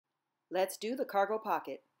Let's do the cargo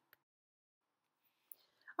pocket.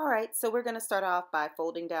 All right, so we're going to start off by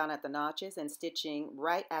folding down at the notches and stitching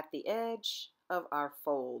right at the edge of our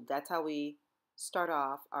fold. That's how we start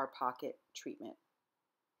off our pocket treatment.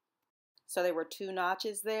 So there were 2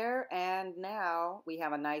 notches there, and now we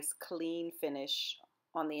have a nice clean finish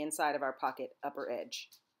on the inside of our pocket upper edge.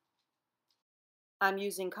 I'm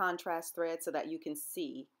using contrast thread so that you can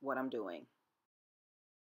see what I'm doing.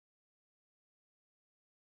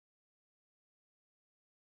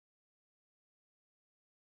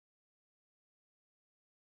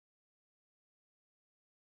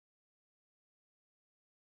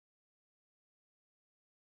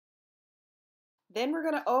 Then we're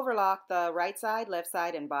going to overlock the right side, left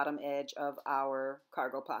side, and bottom edge of our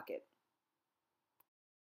cargo pocket.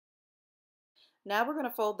 Now we're going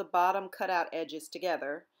to fold the bottom cutout edges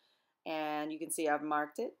together, and you can see I've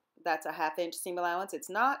marked it. That's a 1/2 inch seam allowance. It's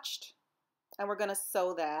notched, and we're going to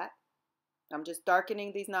sew that. I'm just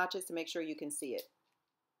darkening these notches to make sure you can see it.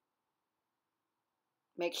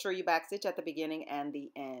 Make sure you backstitch at the beginning and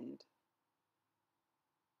the end.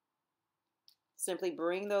 Simply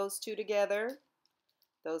bring those 2 together.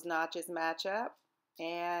 Those notches match up,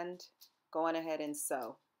 and go on ahead and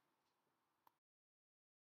sew.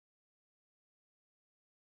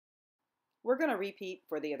 We're going to repeat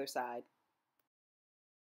for the other side.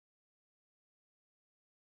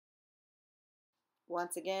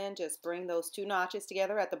 Once again, just bring those 2 notches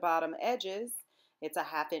together at the bottom edges. It's a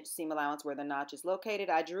 1/2 inch seam allowance where the notch is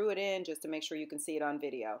located. I drew it in just to make sure you can see it on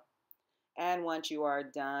video. And once you are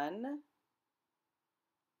done,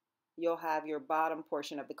 you'll have your bottom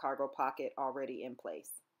portion of the cargo pocket already in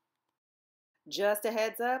place. Just a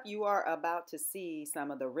heads up, you are about to see some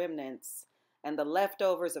of the remnants and the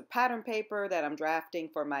leftovers of pattern paper that I'm drafting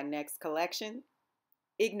for my next collection.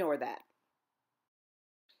 Ignore that.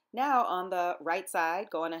 Now on the right side,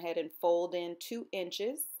 go on ahead and fold in 2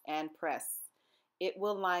 inches and press. It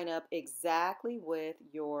will line up exactly with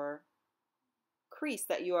your crease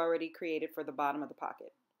that you already created for the bottom of the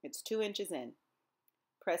pocket. It's 2 inches in.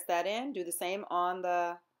 Press that in. Do the same on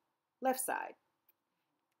the left side.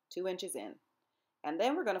 2 inches in. And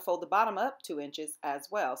then we're going to fold the bottom up 2 inches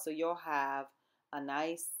as well. So you'll have a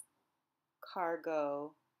nice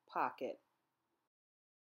cargo pocket.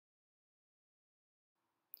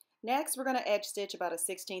 Next, we're going to edge stitch about a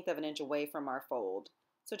 1/16 of an inch away from our fold.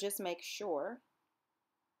 So just make sure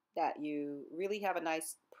that you really have a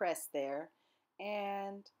nice press there,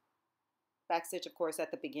 and backstitch, of course,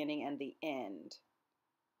 at the beginning and the end.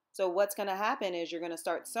 So what's going to happen is you're going to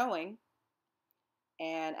start sewing,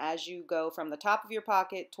 and as you go from the top of your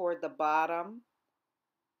pocket toward the bottom,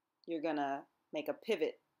 you're going to make a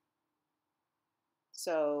pivot.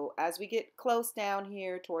 So as we get close down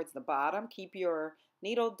here towards the bottom, keep your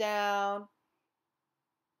needle down.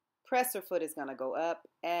 Presser foot is going to go up,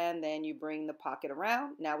 and then you bring the pocket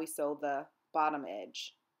around. Now we sew the bottom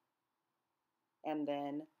edge, and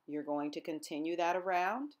then you're going to continue that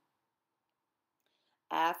around.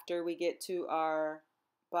 After we get to our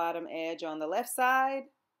bottom edge on the left side,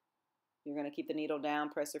 you're going to keep the needle down,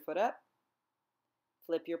 presser foot up,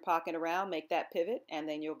 flip your pocket around, make that pivot, and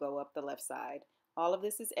then you'll go up the left side. All of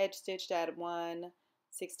this is edge stitched at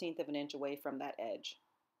 1/16 of an inch away from that edge.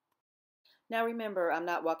 Now remember, I'm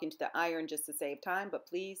not walking to the iron just to save time, but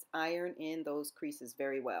please iron in those creases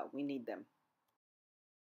very well. We need them.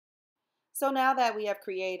 So now that we have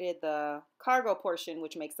created the cargo portion,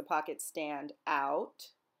 which makes the pocket stand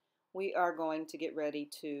out, we are going to get ready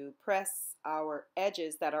to press our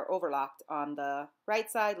edges that are overlocked on the right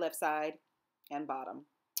side, left side, and bottom.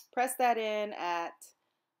 Press that in at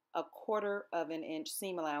a 1/4 of an inch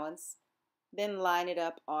seam allowance, then line it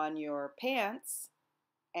up on your pants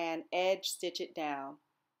and edge stitch it down.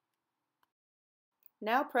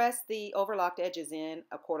 Now press the overlocked edges in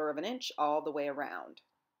a 1/4 of an inch all the way around.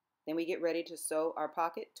 Then we get ready to sew our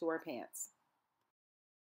pocket to our pants.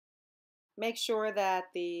 Make sure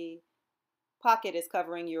that the pocket is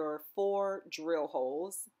covering your 4 drill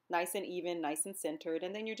holes, nice and even, nice and centered,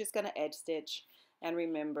 and then you're just going to edge stitch. And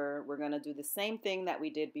remember, we're going to do the same thing that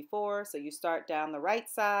we did before. So you start down the right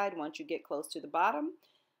side. Once you get close to the bottom,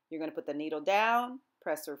 you're going to put the needle down,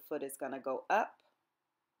 presser foot is going to go up.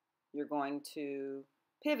 You're going to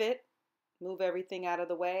pivot, move everything out of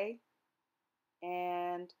the way,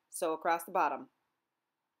 and sew across the bottom.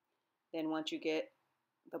 Then once you get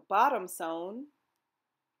the bottom sewn,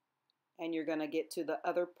 and you're going to get to the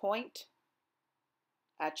other point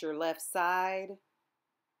at your left side,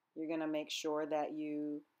 you're going to make sure that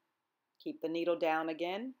you keep the needle down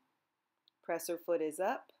again, presser foot is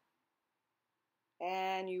up,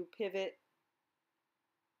 and you pivot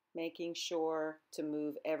making sure to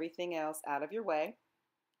move everything else out of your way.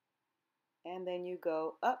 And then you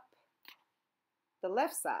go up the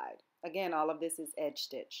left side. Again, all of this is edge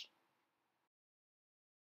stitch.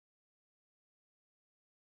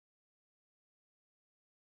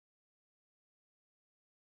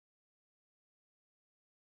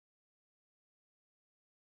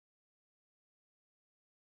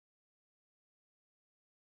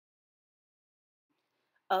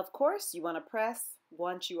 Of course, you want to press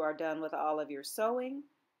once you are done with all of your sewing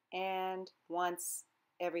and once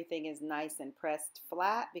everything is nice and pressed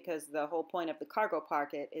flat, because the whole point of the cargo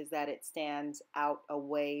pocket is that it stands out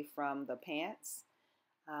away from the pants.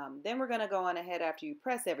 Then we're going to go on ahead after you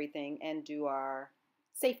press everything and do our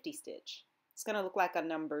safety stitch. It's going to look like a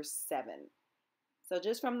number 7. So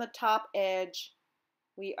just from the top edge,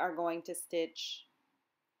 we are going to stitch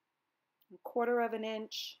 1/4 of an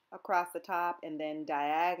inch across the top and then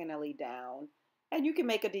diagonally down. And you can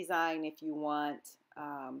make a design if you want,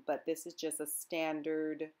 but this is just a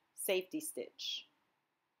standard safety stitch,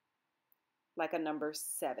 like a number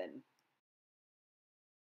 7.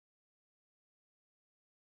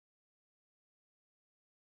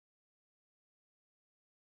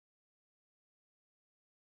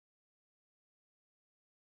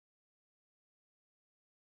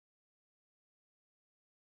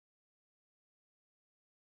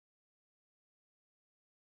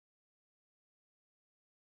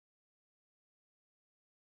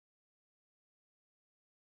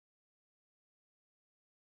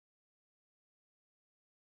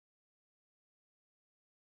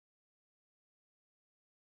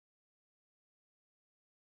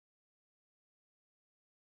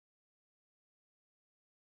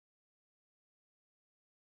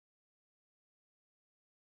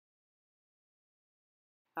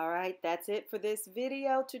 All right, that's it for this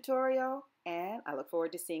video tutorial, and I look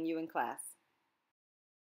forward to seeing you in class.